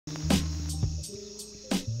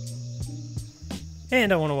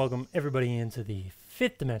And I want to welcome everybody into the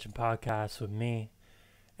Fifth Dimension podcast with me,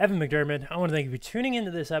 Evan McDermott. I want to thank you for tuning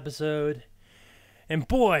into this episode. And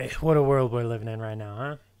boy, what a world we're living in right now,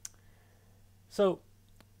 huh? So,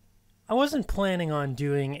 I wasn't planning on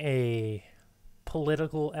doing a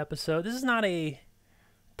political episode. This is not a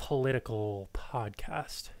political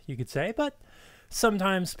podcast, you could say, but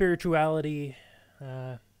sometimes spirituality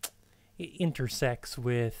intersects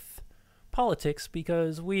with politics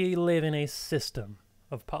because we live in a system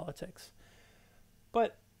of politics.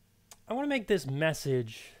 But I want to make this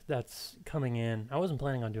message that's coming in. I wasn't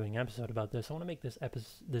planning on doing an episode about this. I want to make this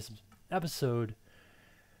episode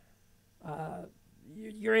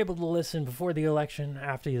you're able to listen before the election,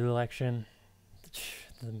 after the election.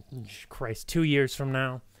 Christ, 2 years from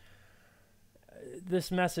now.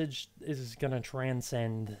 This message is going to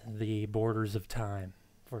transcend the borders of time.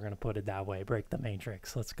 If we're going to put it that way. Break the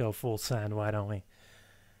matrix. Let's go full send, why don't we?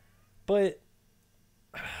 But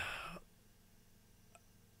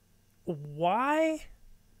why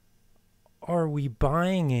are we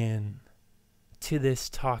buying in to this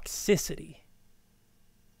toxicity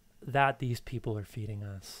that these people are feeding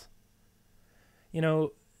us? You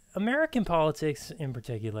know, American politics in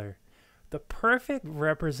particular, the perfect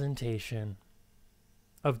representation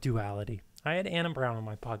of duality. I had Anna Brown on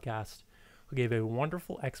my podcast who gave a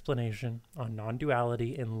wonderful explanation on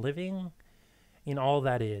non-duality and living in all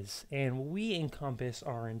that is. And we encompass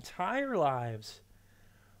our entire lives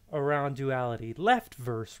around duality. Left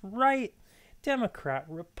versus right, Democrat,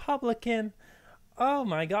 Republican. Oh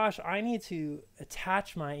my gosh, I need to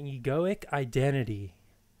attach my egoic identity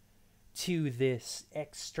to this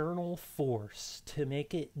external force to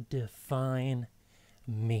make it define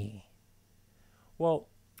me. Well,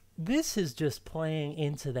 this is just playing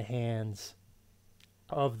into the hands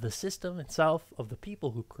of the system itself, of the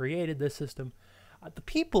people who created this system, the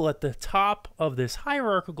people at the top of this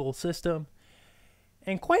hierarchical system.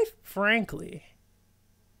 And quite frankly,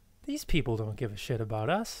 these people don't give a shit about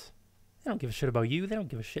us. They don't give a shit about you. They don't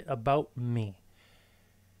give a shit about me.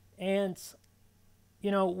 And,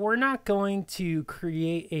 you know, we're not going to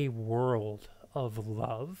create a world of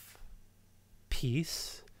love,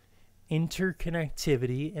 peace,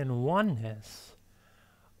 interconnectivity, and oneness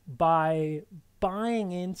by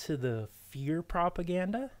buying into the fear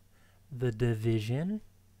propaganda, the division,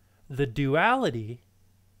 the duality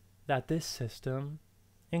that this system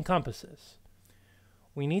encompasses.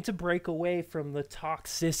 We need to break away from the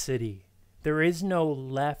toxicity. There is no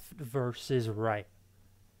left versus right.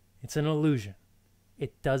 It's an illusion.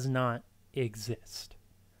 It does not exist.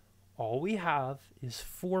 All we have is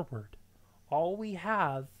forward. All we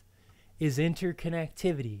have is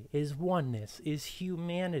interconnectivity, is oneness, is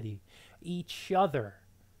humanity, each other.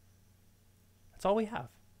 That's all we have.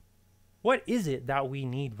 What is it that we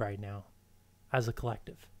need right now as a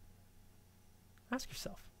collective? Ask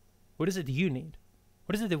yourself, what is it that you need?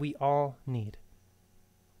 What is it that we all need?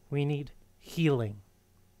 We need healing.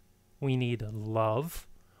 We need love.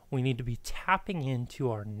 We need to be tapping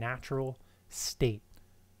into our natural state,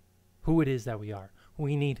 who it is that we are.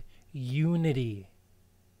 We need unity.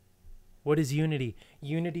 What is unity?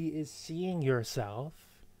 Unity is seeing yourself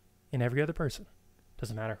in every other person.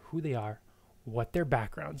 Doesn't matter who they are, what their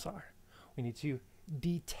backgrounds are. We need to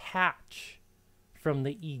detach from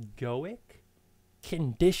the egoic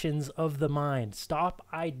conditions of the mind. Stop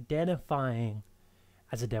identifying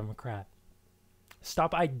as a Democrat.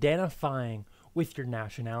 Stop identifying with your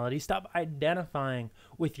nationality. Stop identifying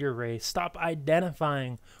with your race. Stop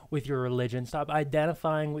identifying with your religion. Stop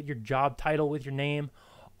identifying with your job title, with your name.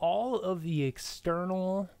 All of the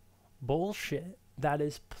external bullshit that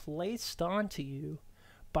is placed onto you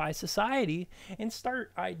by society, and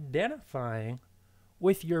start identifying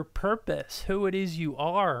with your purpose, who it is you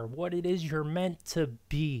are, what it is you're meant to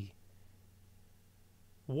be.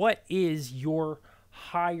 What is your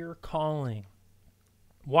higher calling?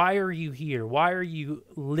 Why are you here? Why are you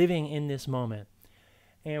living in this moment?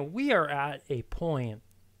 And we are at a point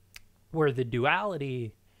where the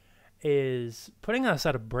duality is putting us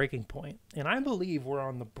at a breaking point. And I believe we're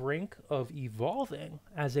on the brink of evolving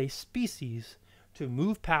as a species to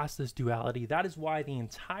move past this duality. That is why the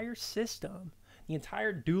entire system, the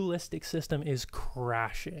entire dualistic system is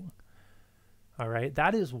crashing. All right?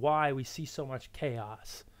 That is why we see so much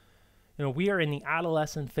chaos. You know, we are in the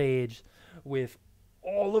adolescent phase with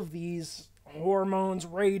all of these hormones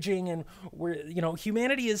raging, and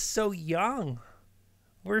humanity is so young.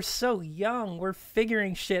 We're so young. We're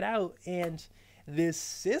figuring shit out. And this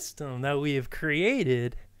system that we have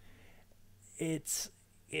created, it's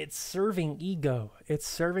serving ego. It's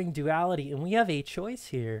serving duality. And we have a choice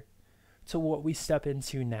here to what we step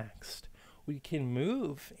into next. we can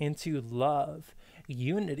move into love,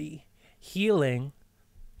 unity, healing,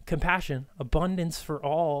 compassion, abundance for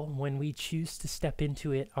all when we choose to step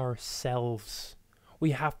into it ourselves.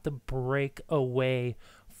 We have to break away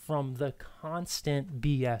from the constant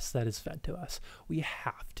BS that is fed to us. We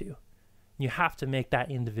have to. You have to make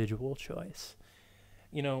that individual choice.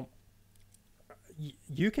 You know,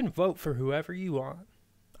 you can vote for whoever you want.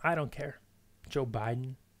 I don't care. Joe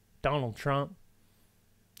Biden, Donald Trump,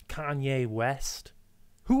 Kanye West,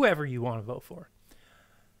 whoever you want to vote for.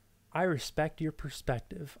 I respect your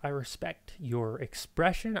perspective. I respect your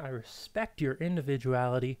expression. I respect your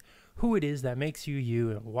individuality, who it is that makes you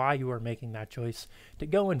you, and why you are making that choice to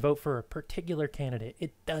go and vote for a particular candidate.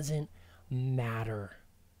 It doesn't matter.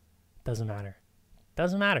 Doesn't matter.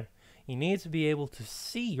 Doesn't matter. You need to be able to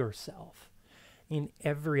see yourself in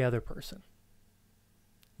every other person.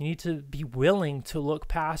 You need to be willing to look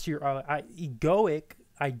past your egoic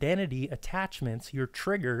identity attachments, your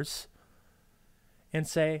triggers, and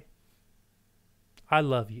say, I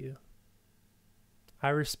love you. I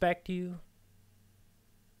respect you.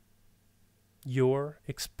 Your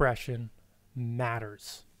expression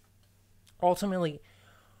matters. Ultimately,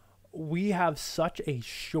 we have such a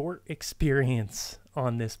short experience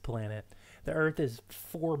on this planet. The Earth is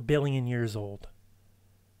 4 billion years old.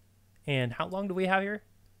 And how long do we have here?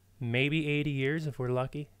 Maybe 80 years if we're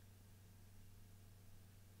lucky.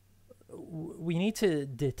 We need to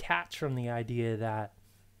detach from the idea that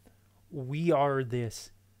we are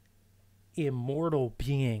this immortal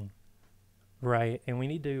being, right? And we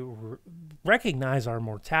need to recognize our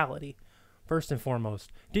mortality. First and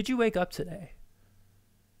foremost, did you wake up today?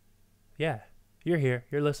 Yeah, you're here.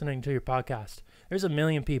 You're listening to your podcast. There's 1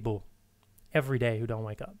 million people every day who don't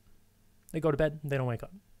wake up. They go to bed, they don't wake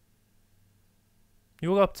up.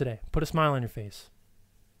 You woke up today. Put a smile on your face.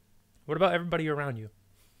 What about everybody around you?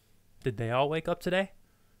 Did they all wake up today?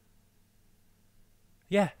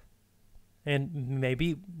 Yeah. And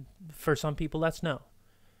maybe for some people that's no.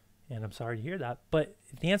 And I'm sorry to hear that. But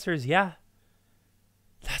if the answer is yeah,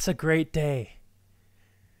 that's a great day.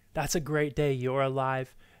 That's a great day. You're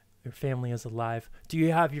alive. Your family is alive. Do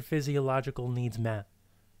you have your physiological needs met?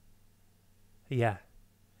 Yeah.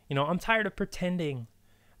 You know, I'm tired of pretending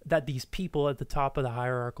that these people at the top of the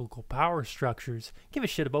hierarchical power structures give a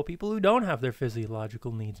shit about people who don't have their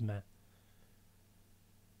physiological needs met.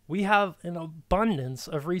 We have an abundance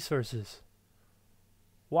of resources.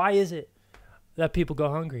 Why is it that people go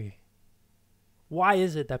hungry? Why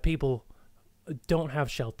is it that people don't have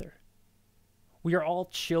shelter? We are all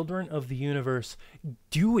children of the universe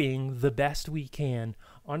doing the best we can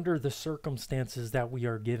under the circumstances that we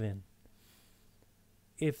are given.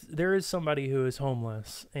 If there is somebody who is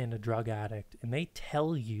homeless and a drug addict and they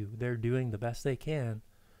tell you they're doing the best they can,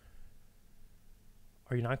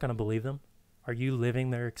 are you not going to believe them? Are you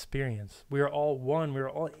living their experience? We are all one. We are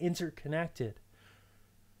all interconnected.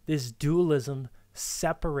 This dualism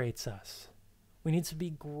separates us. We need to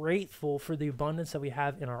be grateful for the abundance that we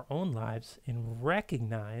have in our own lives and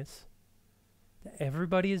recognize that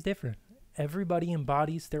everybody is different. Everybody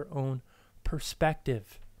embodies their own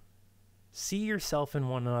perspective. See yourself in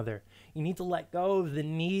one another. You need to let go of the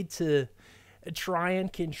need to try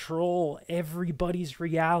and control everybody's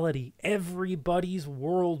reality, everybody's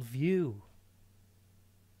worldview.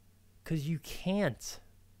 Because you can't.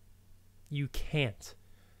 You can't.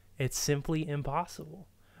 It's simply impossible.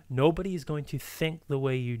 Nobody is going to think the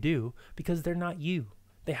way you do because they're not you.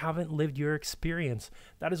 They haven't lived your experience.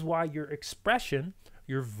 That is why your expression,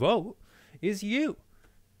 your vote, is you.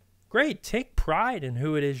 Great. Take pride in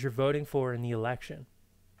who it is you're voting for in the election.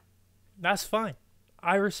 That's fine.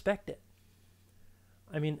 I respect it.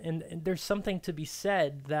 I mean, and there's something to be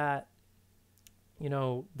said that, you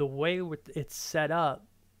know, the way it's set up,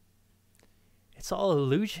 it's all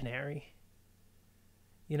illusionary.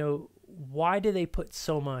 You know, why do they put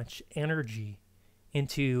so much energy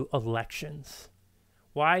into elections?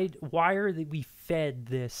 Why are we fed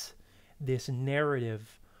this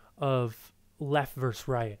narrative of left versus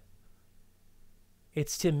right?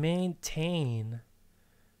 It's to maintain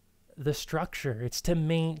the structure. It's to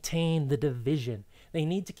maintain the division. They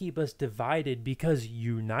need to keep us divided because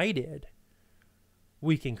united,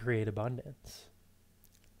 we can create abundance.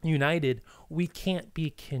 United, we can't be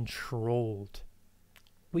controlled.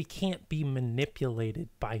 We can't be manipulated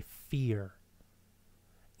by fear.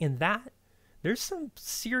 In that, there's some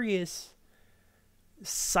serious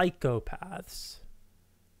psychopaths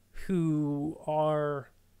who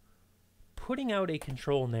are putting out a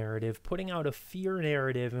control narrative, putting out a fear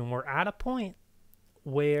narrative, and we're at a point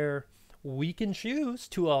where we can choose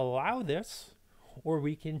to allow this or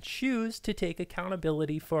we can choose to take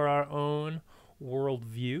accountability for our own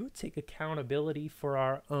worldview, take accountability for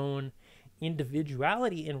our own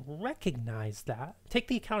individuality, and recognize that, take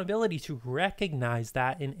the accountability to recognize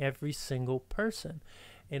that in every single person,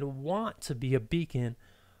 and want to be a beacon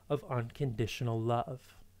of unconditional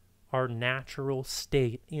love, our natural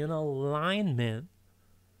state in alignment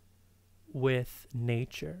with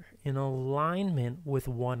nature, in alignment with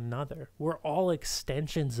one another. We're all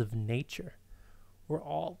extensions of nature. We're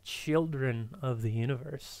all children of the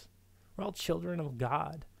universe. We're all children of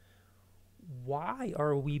God. Why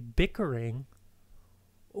are we bickering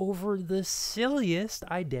over the silliest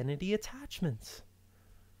identity attachments?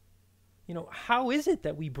 You know, how is it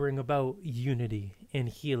that we bring about unity and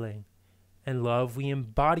healing and love? We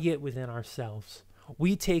embody it within ourselves.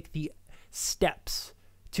 We take the steps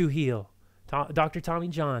to heal. Dr. Tommy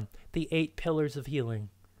John, the 8 pillars of healing.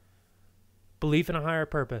 Belief in a higher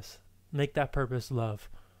purpose. Make that purpose love.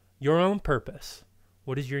 Your own purpose.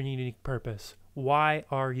 What is your unique purpose? Why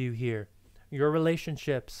are you here? Your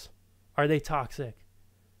relationships, are they toxic?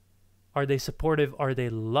 Are they supportive? Are they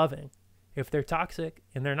loving? If they're toxic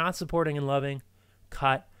and they're not supporting and loving,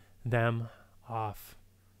 cut them off.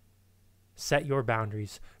 Set your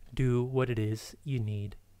boundaries. Do what it is you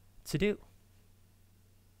need to do.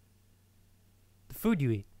 The food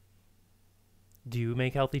you eat. Do you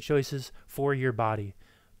make healthy choices for your body?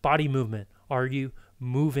 Body movement. Are you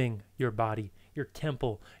moving your body, your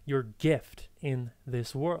temple, your gift in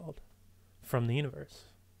this world from the universe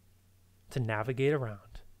to navigate around?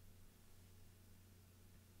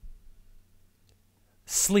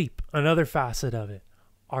 Sleep, another facet of it.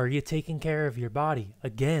 Are you taking care of your body?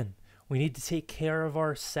 Again, we need to take care of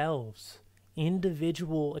ourselves.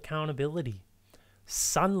 Individual accountability.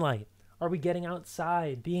 Sunlight. Are we getting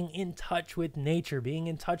outside, being in touch with nature, being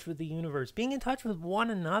in touch with the universe, being in touch with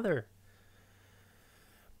one another?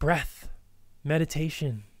 Breath,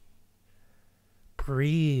 meditation.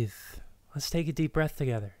 Breathe. Let's take a deep breath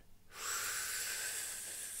together.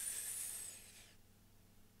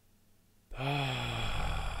 I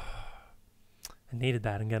needed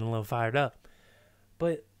that. I'm getting a little fired up.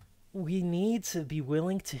 But we need to be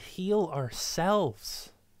willing to heal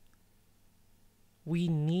ourselves. We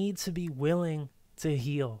need to be willing to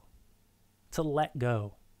heal, to let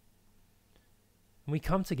go. And we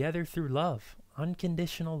come together through love,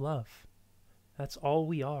 unconditional love. That's all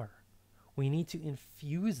we are. We need to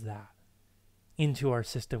infuse that into our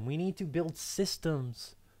system. We need to build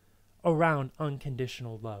systems around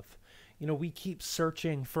unconditional love. You know, we keep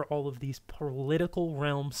searching for all of these political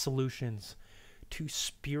realm solutions to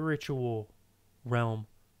spiritual realm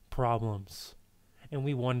problems. And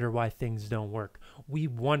we wonder why things don't work. We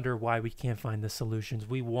wonder why we can't find the solutions.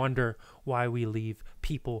 We wonder why we leave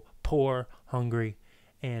people poor, hungry,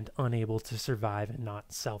 and unable to survive and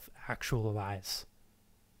not self-actualize.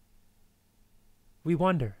 We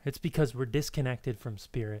wonder. It's because we're disconnected from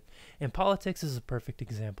spirit. And politics is a perfect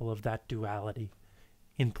example of that duality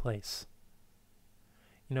in place.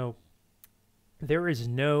 You know, there is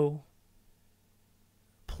no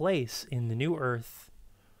place in the new earth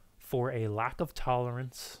for a lack of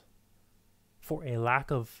tolerance, for a lack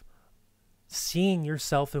of seeing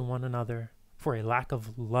yourself in one another, for a lack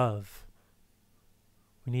of love.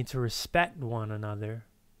 We need to respect one another,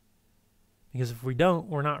 because if we don't,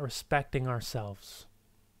 we're not respecting ourselves.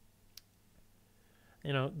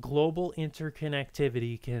 You know, global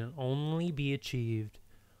interconnectivity can only be achieved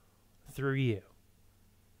through you.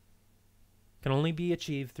 Can only be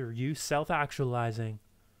achieved through you self-actualizing,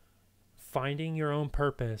 finding your own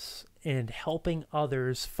purpose, and helping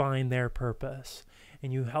others find their purpose.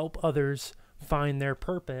 And you help others find their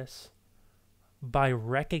purpose by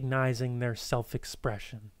recognizing their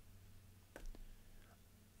self-expression.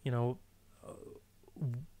 You know,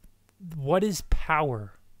 what is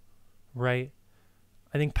power, right?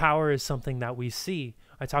 I think power is something that we see.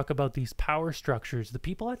 I talk about these power structures. The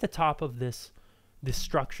people at the top of this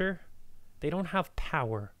structure, they don't have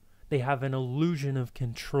power. They have an illusion of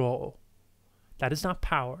control. That is not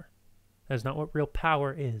power. That is not what real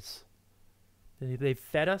power is. They've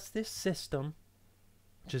fed us this system,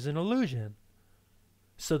 which is an illusion,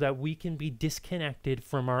 so that we can be disconnected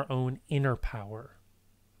from our own inner power.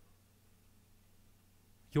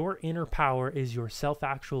 Your inner power is your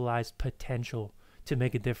self-actualized potential to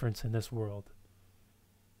make a difference in this world.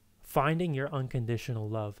 Finding your unconditional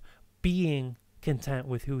love, being content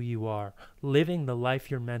with who you are, living the life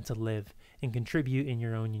you're meant to live, and contribute in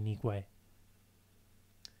your own unique way.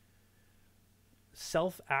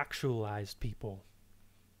 Self-actualized people,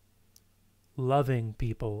 loving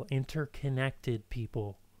people, interconnected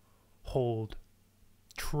people hold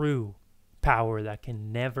true power that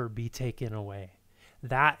can never be taken away.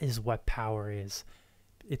 That is what power is.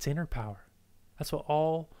 It's inner power. That's what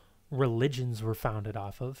all religions were founded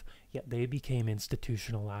off of, yet they became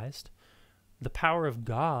institutionalized. The power of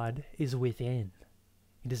God is within.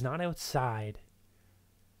 It is not outside.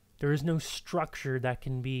 There is no structure that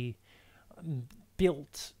can be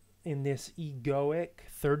built in this egoic,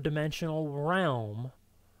 third-dimensional realm.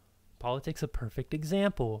 Politics, a perfect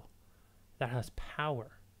example, that has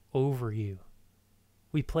power over you.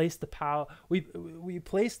 We place the power. We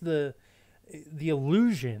place the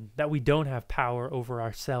illusion that we don't have power over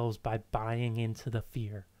ourselves by buying into the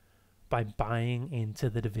fear, by buying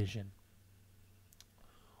into the division.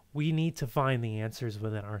 We need to find the answers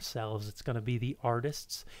within ourselves. It's going to be the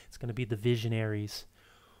artists. It's going to be the visionaries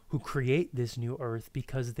who create this new earth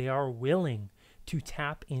because they are willing to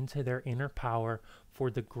tap into their inner power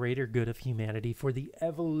for the greater good of humanity, for the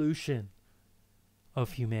evolution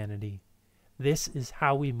of humanity. This is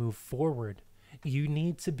how we move forward. You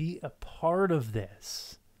need to be a part of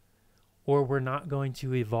this, or we're not going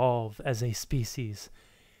to evolve as a species.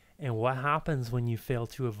 And what happens when you fail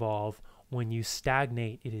to evolve? When you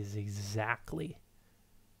stagnate, it is exactly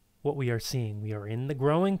what we are seeing. We are in the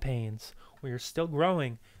growing pains. We are still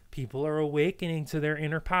growing. People are awakening to their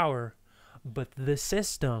inner power, but the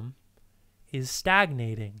system is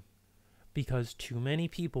stagnating because too many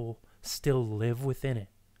people still live within it.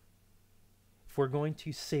 If we're going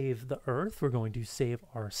to save the earth, we're going to save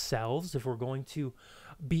ourselves. If we're going to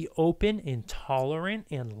be open and tolerant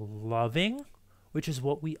and loving, which is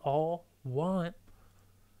what we all want,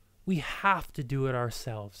 we have to do it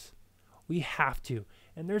ourselves. We have to.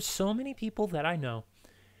 And there's so many people that I know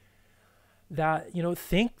that,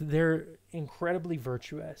 think they're incredibly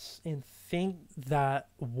virtuous and think that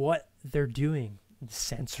what they're doing,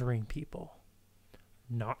 censoring people,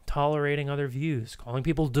 not tolerating other views, calling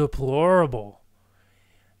people deplorable,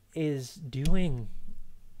 is doing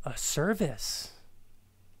a service.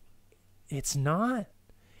 It's not.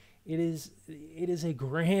 It is a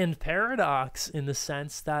grand paradox in the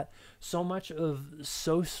sense that so much of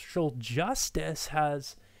social justice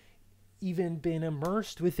has even been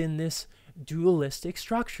immersed within this dualistic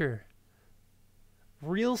structure.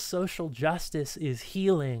 Real social justice is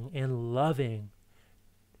healing and loving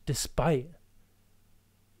despite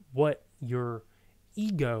what your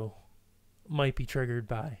ego might be triggered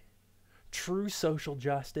by. True social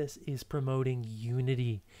justice is promoting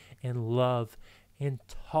unity and love and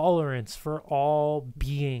tolerance for all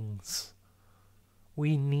beings.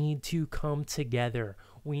 We need to come together.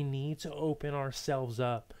 We need to open ourselves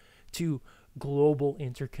up to global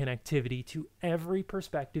interconnectivity, to every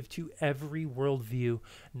perspective, to every worldview,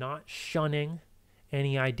 not shunning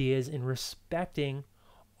any ideas and respecting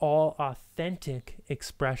all authentic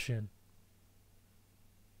expression.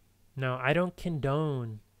 Now, I don't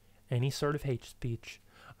condone any sort of hate speech.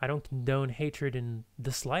 I don't condone hatred in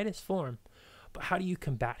the slightest form. But how do you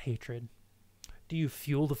combat hatred? Do you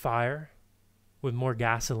fuel the fire with more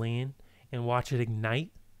gasoline and watch it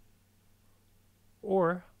ignite?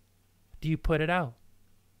 Or do you put it out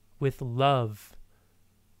with love?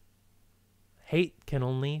 Hate can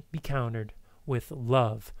only be countered with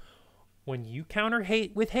love. When you counter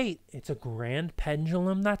hate with hate, it's a grand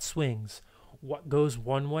pendulum that swings. What goes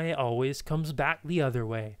one way always comes back the other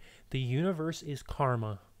way. The universe is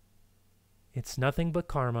karma. It's nothing but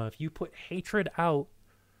karma. If you put hatred out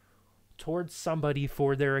towards somebody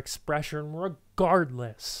for their expression,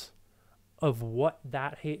 regardless of what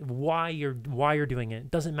that hate, why you're doing it,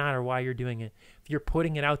 it doesn't matter why you're doing it. If you're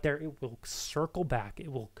putting it out there, it will circle back.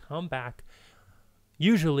 It will come back,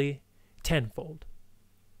 usually tenfold.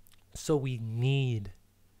 So we need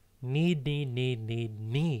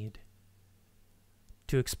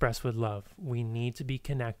to express with love. We need to be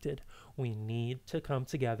connected. We need to come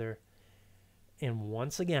together. And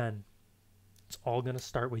once again, it's all going to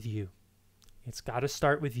start with you. It's got to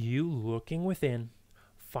start with you looking within,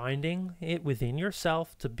 finding it within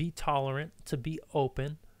yourself to be tolerant, to be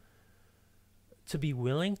open, to be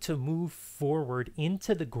willing to move forward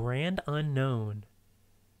into the grand unknown.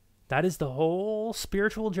 That is the whole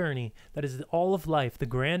spiritual journey. That is all of life, the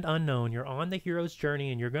grand unknown. You're on the hero's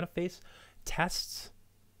journey and you're going to face tests.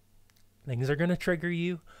 Things are going to trigger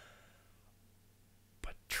you.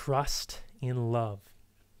 But trust in love.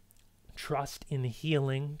 Trust in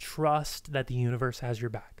healing. Trust that the universe has your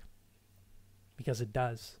back. Because it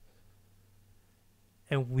does.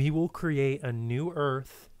 And we will create a new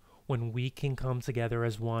earth when we can come together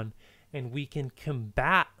as one. And we can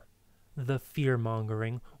combat the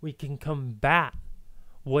fear-mongering. We can combat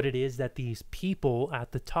what it is that these people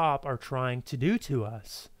at the top are trying to do to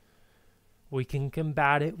us. We can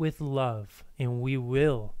combat it with love, and we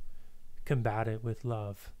will combat it with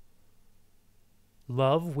love.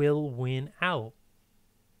 Love will win out.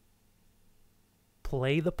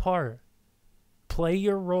 Play the part. Play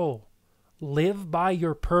your role. Live by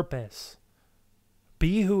your purpose.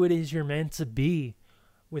 Be who it is you're meant to be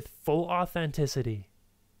with full authenticity.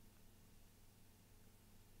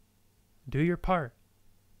 Do your part.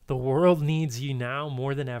 The world needs you now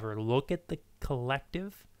more than ever. Look at the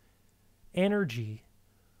collective energy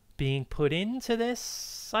being put into this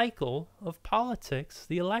cycle of politics,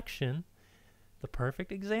 the election, the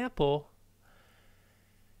perfect example,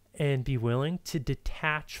 and be willing to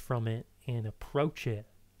detach from it and approach it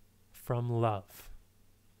from love.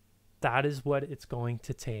 That is what it's going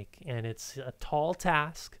to take, and it's a tall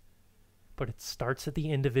task, but it starts at the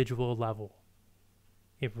individual level.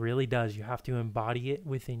 It really does. You have to embody it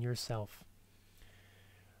within yourself.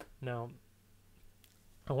 Now,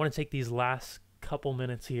 I want to take these last couple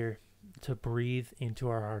minutes here to breathe into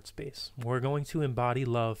our heart space. We're going to embody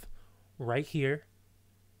love right here,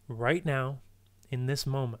 right now, in this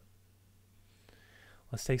moment.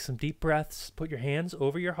 Let's take some deep breaths. Put your hands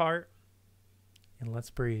over your heart, and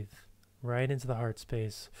let's breathe right into the heart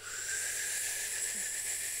space.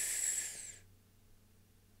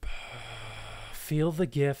 Feel the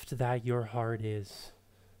gift that your heart is.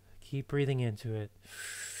 Keep breathing into it.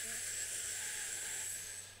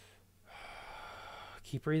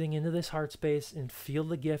 Keep breathing into this heart space and feel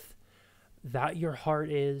the gift that your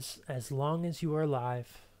heart is. As long as you are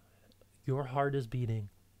alive, your heart is beating.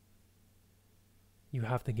 You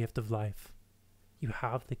have the gift of life. You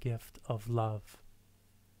have the gift of love.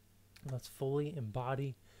 Let's fully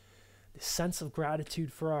embody the sense of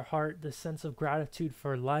gratitude for our heart, the sense of gratitude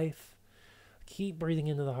for life. Keep breathing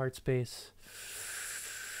into the heart space.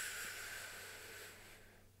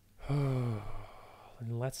 And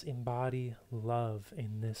let's embody love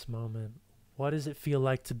in this moment. What does it feel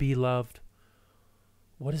like to be loved?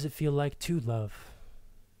 What does it feel like to love?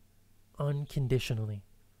 Unconditionally.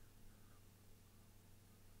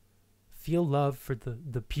 Feel love for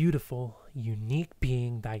the beautiful, unique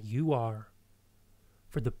being that you are.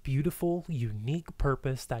 For the beautiful, unique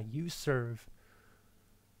purpose that you serve.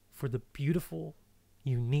 For the beautiful,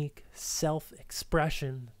 unique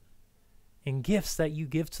self-expression and gifts that you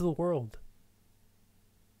give to the world.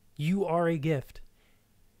 You are a gift.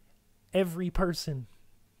 Every person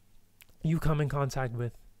you come in contact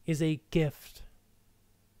with is a gift.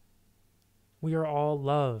 We are all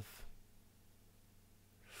love.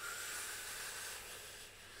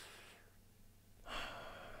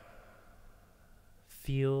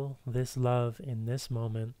 Feel this love in this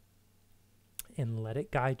moment and let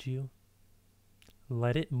it guide you.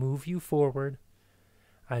 Let it move you forward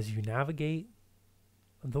as you navigate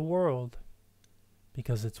the world,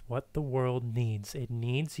 because it's what the world needs. It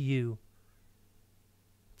needs you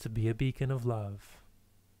to be a beacon of love.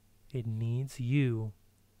 It needs you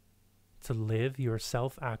to live your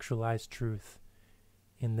self-actualized truth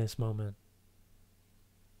in this moment.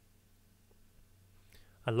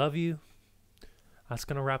 I love you. That's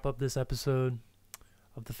going to wrap up this episode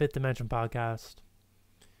of the Fifth Dimension Podcast.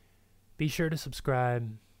 Be sure to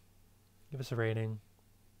subscribe, give us a rating,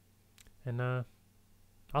 and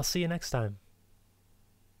I'll see you next time.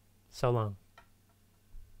 So long.